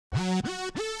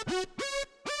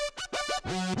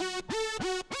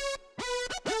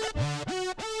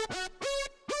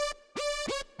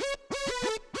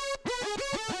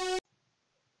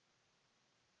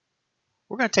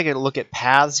going to take a look at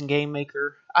paths in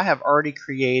GameMaker. I have already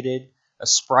created a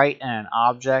sprite and an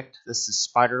object. This is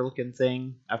spider looking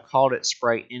thing. I've called it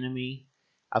sprite enemy.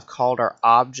 I've called our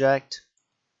object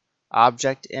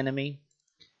enemy,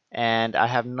 and I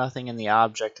have nothing in the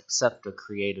object except a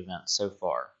create event so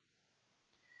far.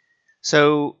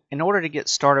 So in order to get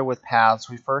started with paths,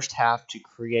 we first have to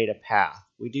create a path.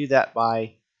 We do that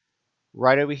by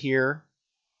right over here,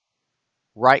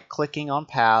 right clicking on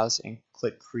paths and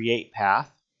click create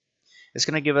path. It's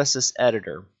going to give us this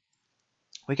editor.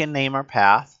 We can name our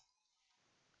path,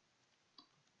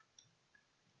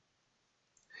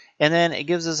 and then it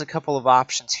gives us a couple of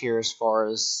options here as far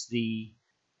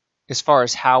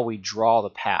as how we draw the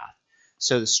path.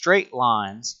 So the straight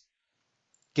lines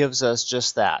gives us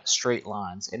just that, straight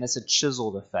lines, and it's a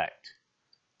chiseled effect.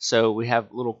 So we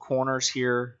have little corners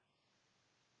here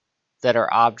that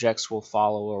our objects will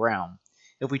follow around.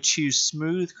 If we choose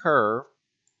smooth curve,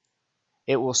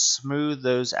 it will smooth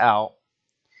those out,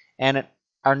 and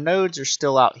our nodes are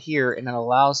still out here, and it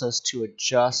allows us to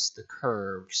adjust the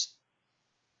curves.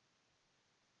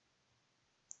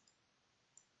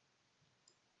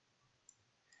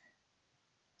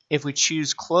 If we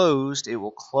choose closed, it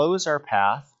will close our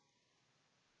path,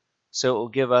 so it will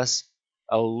give us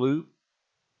a loop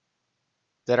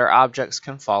that our objects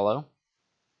can follow.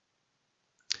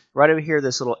 Right over here,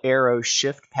 this little arrow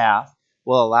shift path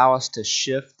will allow us to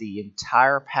shift the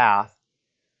entire path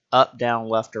up, down,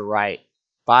 left, or right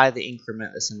by the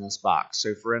increment that's in this box.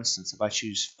 So for instance, if I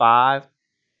choose 5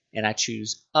 and I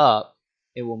choose up,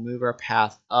 it will move our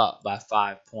path up by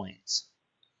 5 points.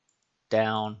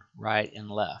 Down, right, and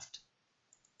left.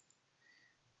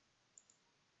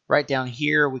 Right down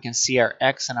here, we can see our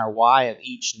X and our Y of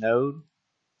each node.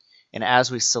 And as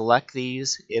we select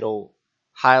these, it'll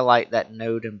highlight that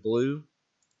node in blue.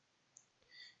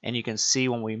 And you can see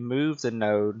when we move the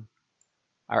node,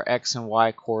 our X and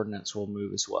Y coordinates will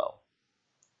move as well.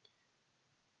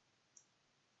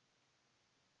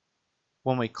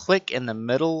 When we click in the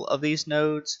middle of these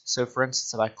nodes, so for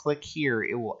instance, if I click here,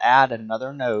 it will add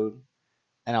another node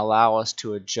and allow us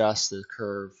to adjust the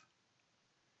curve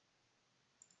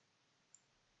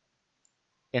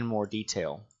in more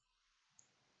detail.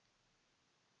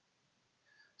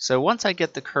 So once I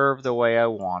get the curve the way I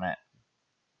want it,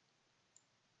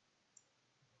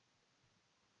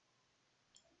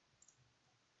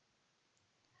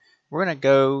 we're going to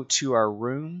go to our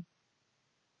room.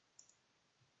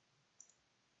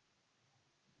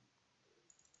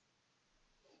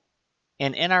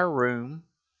 And in our room,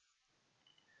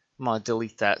 I'm going to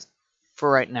delete that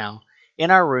for right now. In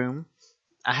our room,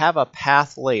 I have a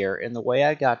path layer, and the way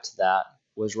I got to that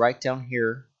was right down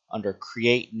here under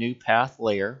Create New Path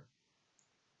Layer.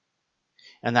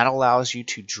 And that allows you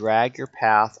to drag your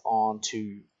path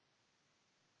onto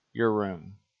your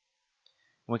room.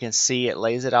 We can see it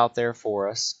lays it out there for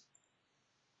us.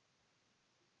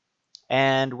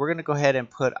 And we're going to go ahead and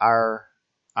put our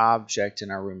object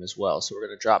in our room as well. So we're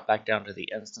going to drop back down to the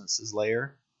Instances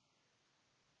layer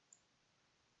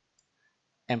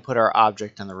and put our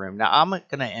object in the room. Now I'm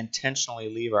going to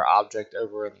intentionally leave our object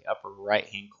over in the upper right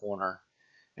hand corner,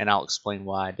 and I'll explain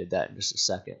why I did that in just a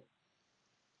second.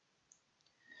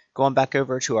 Going back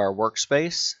over to our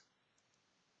workspace,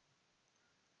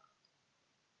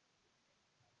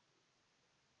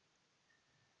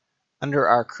 under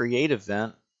our create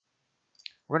event,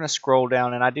 we're going to scroll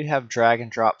down, and I do have drag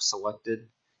and drop selected.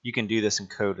 You can do this in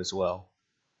code as well.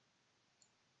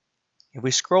 If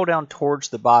we scroll down towards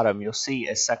the bottom, you'll see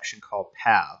a section called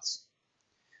Paths.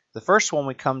 The first one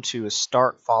we come to is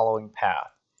Start Following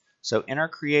Path. So in our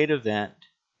create event,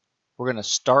 we're going to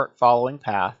start following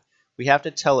path. We have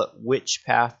to tell it which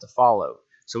path to follow.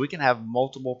 So we can have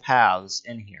multiple paths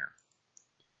in here.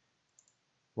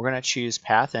 We're going to choose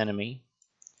path enemy,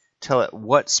 tell it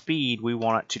what speed we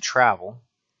want it to travel.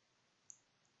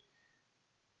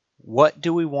 What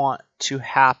do we want to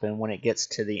happen when it gets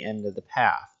to the end of the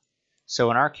path? So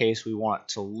in our case, we want it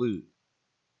to loop.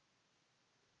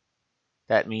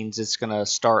 That means it's going to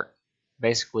start,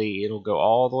 basically it'll go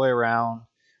all the way around.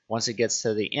 Once it gets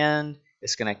to the end,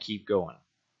 it's going to keep going.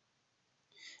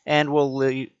 And we'll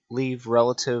leave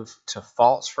relative to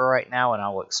false for right now, and I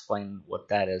will explain what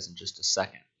that is in just a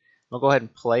second. We'll go ahead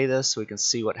and play this so we can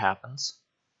see what happens.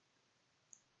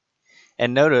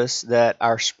 And notice that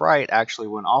our sprite actually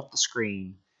went off the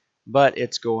screen, but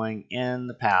it's going in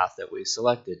the path that we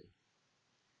selected.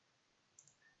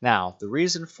 Now, the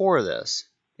reason for this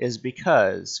is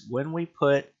because when we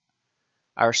put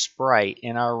our sprite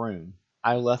in our room,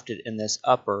 I left it in this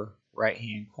upper right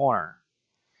hand corner.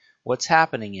 What's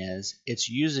happening is it's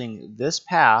using this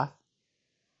path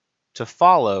to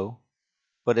follow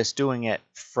but it's doing it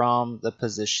from the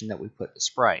position that we put the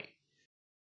sprite.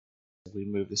 We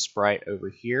move the sprite over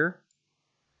here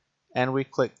and we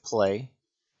click play.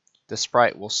 The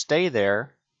sprite will stay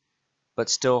there but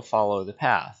still follow the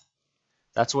path.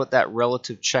 That's what that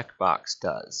relative checkbox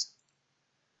does.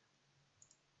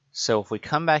 So if we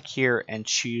come back here and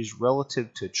choose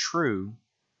relative to true,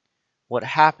 what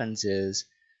happens is,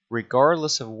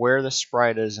 regardless of where the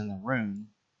sprite is in the room,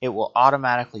 it will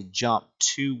automatically jump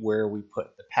to where we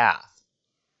put the path.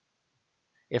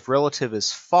 If relative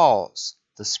is false,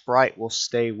 the sprite will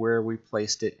stay where we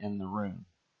placed it in the room.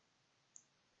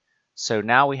 So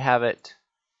now we have it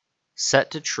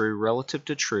set to true, relative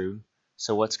to true.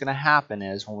 So what's going to happen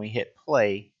is when we hit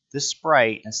play, this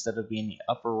sprite, instead of being in the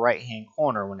upper right hand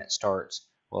corner when it starts,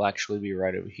 will actually be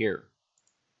right over here.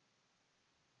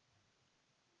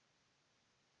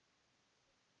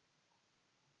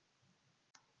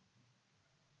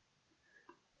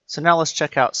 So now let's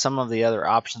check out some of the other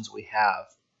options we have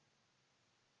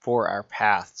for our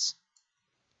paths.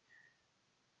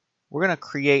 We're going to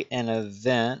create an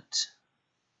event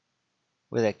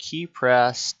with a key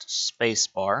pressed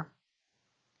spacebar.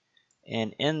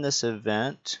 And in this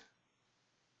event,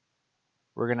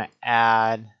 we're going to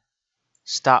add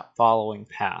stop following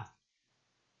path.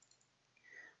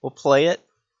 We'll play it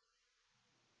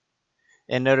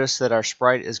and notice that our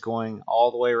sprite is going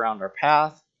all the way around our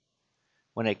path.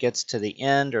 When it gets to the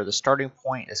end or the starting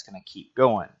point, it's going to keep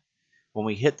going. When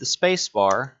we hit the space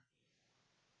bar,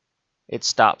 it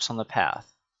stops on the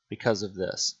path because of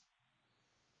this.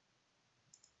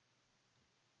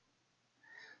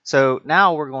 So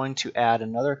now we're going to add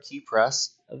another key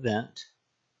press event,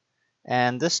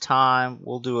 and this time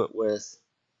we'll do it with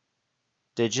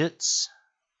digits.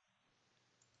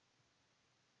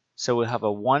 So we'll have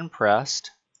a 1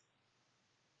 pressed,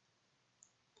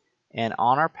 and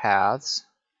on our paths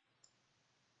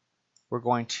we're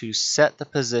going to set the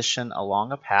position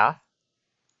along a path,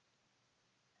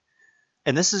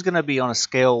 and this is going to be on a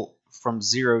scale from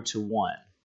 0 to 1.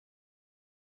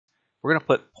 We're going to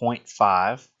put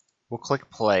 0.5. We'll click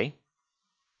play.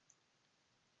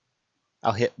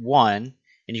 I'll hit 1,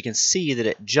 and you can see that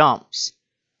it jumps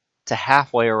to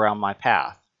halfway around my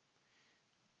path.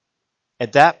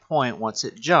 At that point, once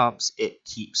it jumps, it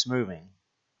keeps moving.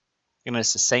 And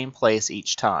it's the same place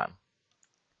each time.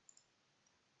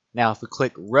 Now if we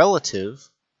click relative,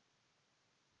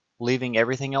 leaving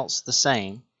everything else the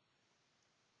same,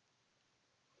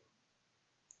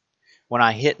 when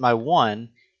I hit my 1,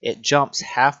 it jumps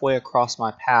halfway across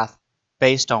my path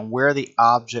based on where the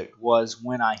object was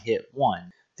when I hit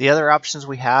 1. The other options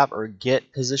we have are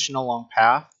get position along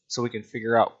path, so we can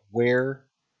figure out where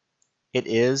it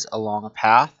is along a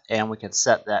path, and we can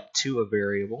set that to a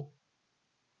variable.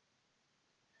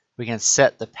 We can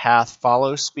set the path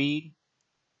follow speed.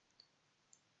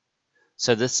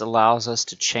 So this allows us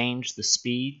to change the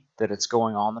speed that it's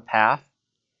going on the path.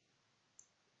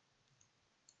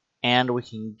 And we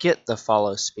can get the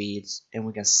follow speeds, and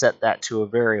we can set that to a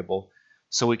variable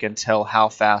so we can tell how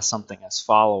fast something is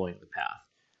following the path.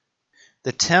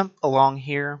 The temp along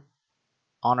here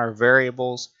on our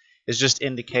variables is just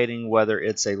indicating whether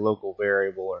it's a local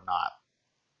variable or not.